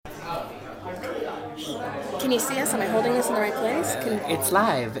Can you see us? Am I holding this in the right place? It's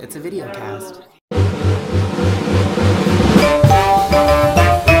live. It's a video cast.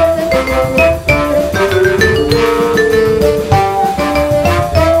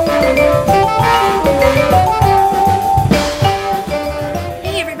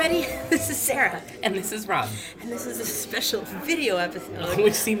 And this is Rob. And this is a special video episode.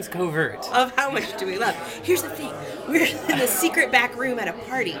 Which seems covert. Of How Much Do We Love. Here's the thing. We're in a secret back room at a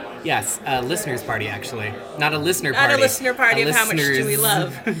party. Yes, a listener's party, actually. Not a listener party. Not a listener party of How Much Do We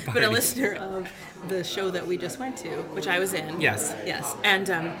Love. Party. But a listener of the show that we just went to, which I was in. Yes. Yes. And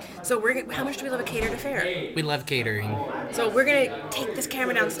so How Much Do We Love a Catered Affair? We love catering. So we're going to take this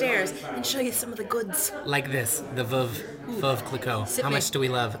camera downstairs and show you some of the goods. Like this, the Veuve Clicquot. How much do we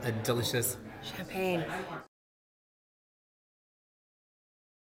love a delicious champagne.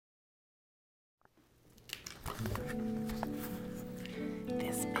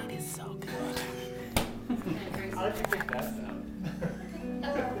 This bit is so good. How did you pick that sound?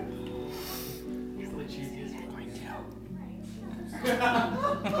 It's the cheesiest point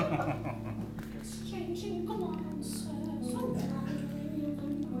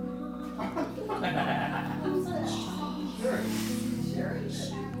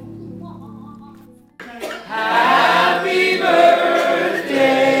Happy birthday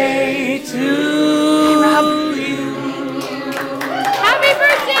to you. Happy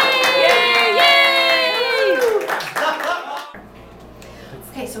birthday! Yay!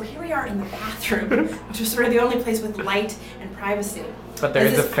 Okay, so here we are in the bathroom, which is sort of the only place with light and privacy. But there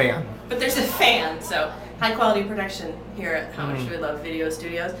is a fan. But there's a fan, so high quality production here at How Much Do We Love Video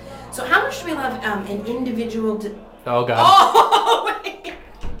Studios. So how much do we love an individual... Oh, God. Oh, wait.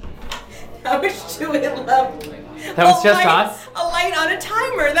 How much do we love? That was just us? A light on a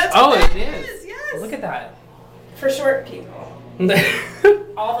timer. That's what that it is. Yes. Look at that. For short people.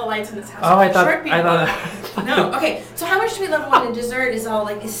 All the lights in this house. Oh, are I for thought. short people. I thought. No. Okay. So how much do we love when a dessert is all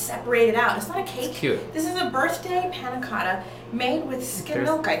is separated out? It's not a cake. It's cute. This is a birthday panna cotta made with skim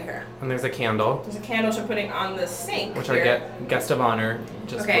milk. I hear. And there's a candle. There's a candle you're putting on the sink. Which here. our guest of honor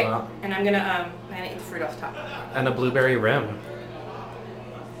just okay. blew out. And I'm gonna eat the fruit off the top. And a blueberry rim.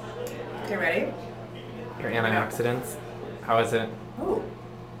 Okay, ready? Your antioxidants. How is it? Ooh.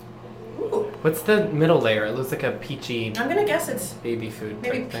 Ooh. What's the middle layer? It looks like a peachy I'm gonna guess it's baby food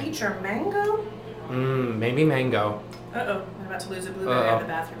maybe type thing. peach or mango. Maybe mango. Uh-oh, I'm about to lose a blueberry on the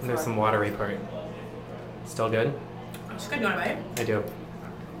bathroom floor. There's some watery part. Still good? It's good. You want to bite? I do.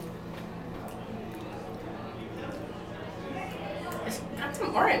 It's got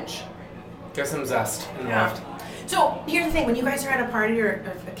some orange. There's some zest in the left. So here's the thing: when you guys are at a party or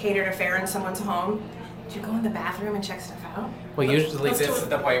a catered affair in someone's home, do you go in the bathroom and check stuff out? Well, usually let's this do is it.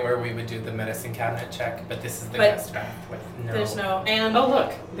 the point where we would do the medicine cabinet check, but this is the But guest bath with no. There's no and. Oh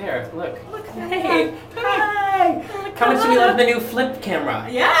look, there, look. Look! Hey, hi! How much do we love the new flip camera?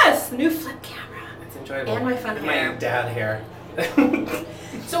 Yes, the new flip camera. It's enjoyable. And my fun hair. My dad hair.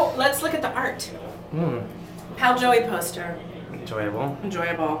 So let's look at the art. Pal Joey poster. Enjoyable.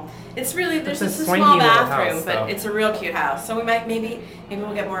 Enjoyable. It's really It's this a is a swanky small little bathroom, house, but though. it's a real cute house. So we might maybe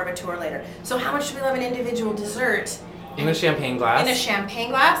we'll get more of a tour later. So how much do we love an individual dessert In a champagne glass. in a champagne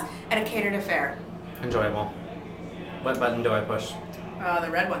glass at a catered affair? Enjoyable. What button do I push?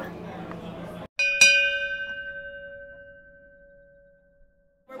 The red one.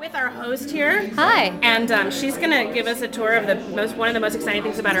 We're with our host here. Hi. And she's gonna give us a tour of one of the most exciting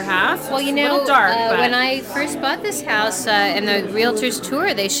things about her house. Well, you It's a know, little dark, but when I first bought this house in the realtor's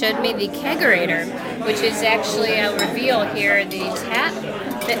tour, they showed me the kegerator, which is actually, I'll reveal here, the tap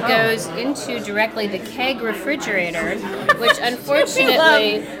that goes into directly the keg refrigerator, which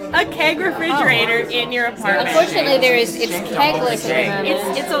unfortunately... a keg refrigerator in your apartment. Unfortunately, it's kegless at the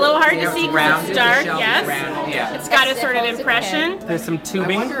moment. It's a little hard to see because it's dark, yes. Yeah. It's got a sort of Holds a impression. There's some I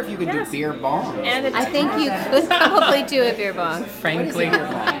tubing. wonder if you could do beer bong. And I think you could probably do a beer bong. Frankly.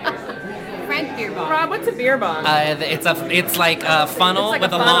 Frank beer bong. Rob, what's a beer bong? It's like a funnel It's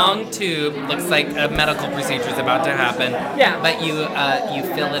like a with a funnel. long tube. Looks like a medical procedure is about to happen. Yeah. But you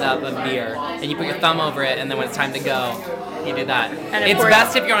fill it up with beer and you put your thumb over it, and then when it's time to go, you do that. And it It's pours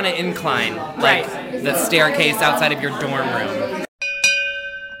best out. if you're on an incline, like Right. the staircase outside of your dorm room.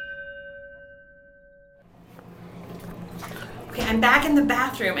 Okay, I'm back in the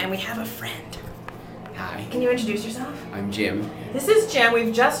bathroom and we have a friend. Hi, Can you introduce yourself? I'm Jim. This is Jim.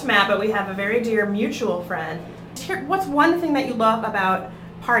 We've just met, but we have a very dear mutual friend. What's one thing that you love about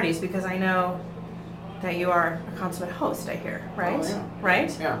parties? Because I know that you are a consummate host, I hear, right? Oh, yeah.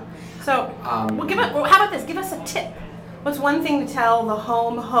 Right? Yeah. So, how about this? Give us a tip. What's one thing to tell the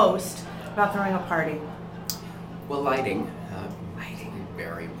home host about throwing a party? Well, lighting. Lighting is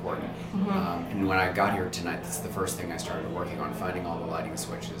very important. important. And when I got here tonight, that's the first thing I started working on, finding all the lighting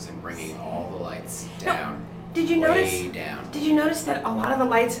switches and bringing all the lights down. Did you way down. Did you notice that a lot of the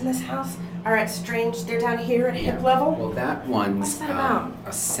lights in this house are at strange? They're down here at hip level. Well, that one's What's that about?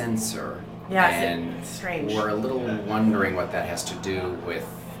 a sensor. Yeah, and it's strange. We're a little wondering what that has to do with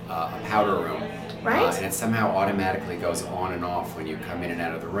a powder room. Right. And it somehow automatically goes on and off when you come in and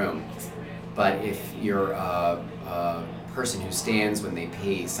out of the room. But if you're a person who stands when they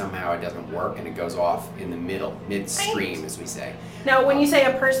pee, somehow it doesn't work and it goes off in the middle, midstream, Right. as we say. Now, when you say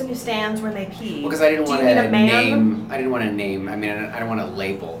a person who stands when they pee, Because I didn't do want you mean to a man? name. I didn't want to name. I mean, I don't want to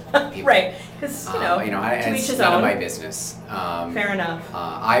label people. Right, because to it's each his none of own. my business. Fair enough.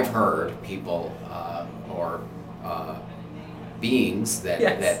 I've heard people or beings that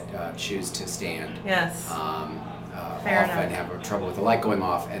Yes. choose to stand. Yes. Often Fair enough. have trouble with the light going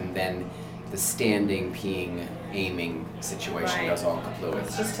off, and then the standing, peeing, aiming situation Right. goes all kaplooey.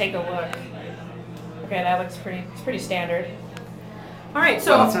 Let's just take a look. Okay, that looks pretty standard. All right,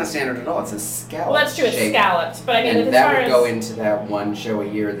 so Well, it's not standard at all. It's a scallop. well, that's true. It's shape. scallops, but I mean, And as that far would as go into that one show a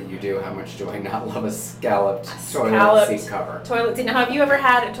year that you do. How much do I not love a scalloped toilet scalloped seat cover? toilet seat. Now, have you ever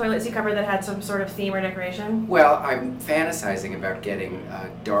had a toilet seat cover that had some sort of theme or decoration? Well, I'm fantasizing about getting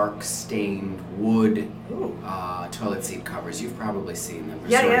dark stained wood Ooh. toilet seat covers. You've probably seen them.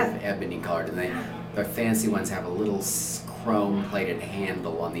 They're Yeah, sort yeah. of ebony colored, and the fancy ones have a little chrome plated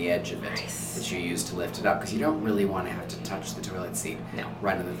handle on the edge of it Nice. that you use to lift it up, because you don't really want to have to touch the toilet seat No.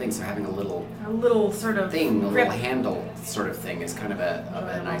 right in the thing. So having a little sort of thing, a grip. little handle sort of thing, is kind of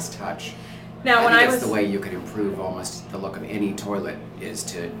a nice touch. Now, when think I that's was the way you can improve almost the look of any toilet, is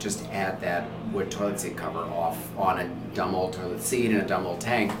to just add that wood toilet seat cover off on a dumb old toilet seat and a dumb old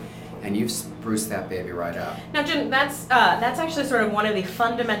tank, and you've spruced that baby right up. Now, Jim, that's actually sort of one of the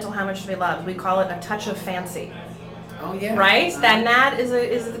fundamental how much we love. We call it a touch of fancy. Oh yeah. Right? And that is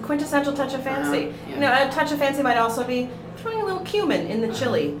the quintessential touch of fancy. Yeah. You know, a touch of fancy might also be throwing a little cumin in the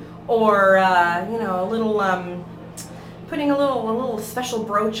chili, or a little putting a little special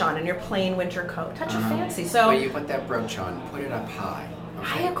brooch on in your plain winter coat. Touch of fancy. So When you put that brooch on, put it up high.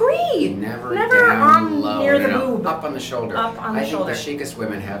 I Okay? agree. Never down on low. near the No, boob. up on the shoulder. Up on the I shoulder. think the chicest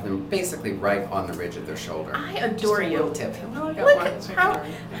women have them basically right on the ridge of their shoulder. I adore Just a you. little tip. Look, Got one.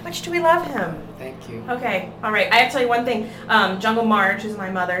 how much do we love him? Thank you. Okay, all right. I have to tell you one thing. Jungle Marge, who's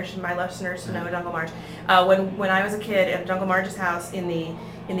my mother, my listeners know Jungle Marge. When I was a kid at Jungle Marge's house, in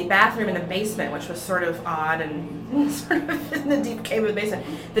the bathroom in the basement, which was sort of odd and sort of in the deep cave of the basement,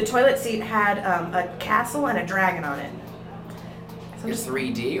 the toilet seat had a castle and a dragon on it. So You're just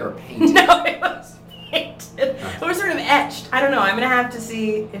 3D or painted? no, it was painted. It was sort of etched. I don't know. I'm gonna have to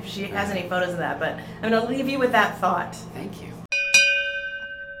see if she has any photos of that, but I'm gonna leave you with that thought. Thank you.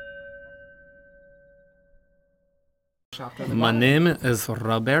 My name is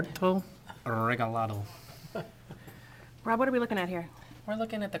Roberto Regalado. Rob, what are we looking at here? We're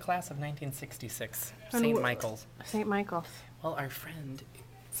looking at the class of 1966, And St. wh- Michael's. St. Michael's. Well, our friend's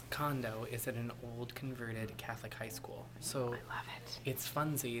condo is at an old converted Catholic high school. So Love it. it's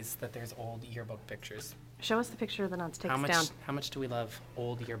funsies that there's old yearbook pictures. Show us the picture of the nuns. Take How us much down. how much do we love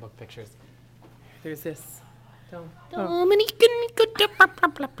old yearbook pictures? There's this.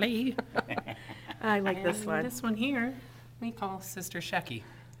 I like this And one. This one here we call Sister Shecky,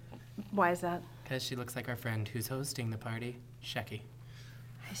 Why is that? because she looks like our friend who's hosting the party, Shecky.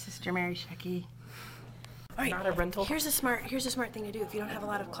 Hi, Sister Mary Shecky. All right. Not a rental. Here's a smart thing to do. If you don't have a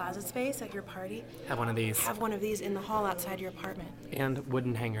lot of closet space at your party, Have one of these. have one of these in the hall outside your apartment. And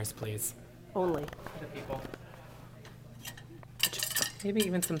wooden hangers, please. Only. For the people. Maybe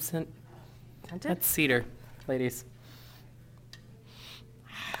even some scent. Scented? That's cedar, ladies.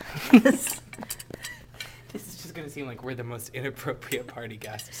 Yes. This is just gonna seem like we're the most inappropriate party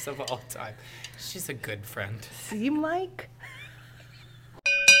guests of all time. She's a good friend. Seem like?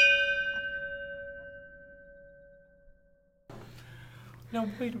 No,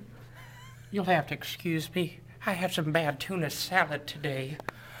 wait. You'll have to excuse me. I had some bad tuna salad today.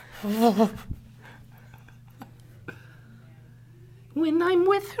 When I'm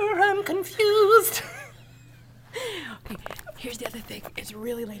with her, I'm confused. Okay, here's the other thing. It's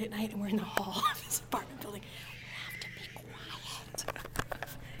really late at night and we're in the hall of this apartment building. We have to be quiet.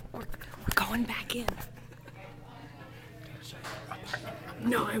 We're going back in.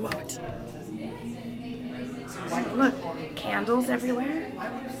 No, I won't. Look, candles everywhere.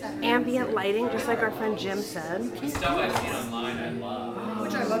 Ambient lighting, just like our friend Jim said. Stuff I've seen online I love.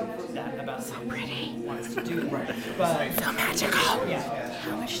 Which I love that about So pretty. wants to do right. But So magical.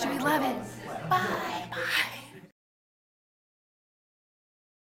 How much do we love it? Bye. Bye.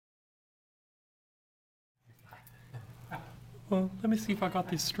 Well, let me see if I got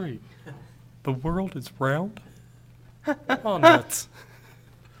this straight. The world is round? Oh, nuts.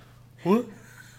 What?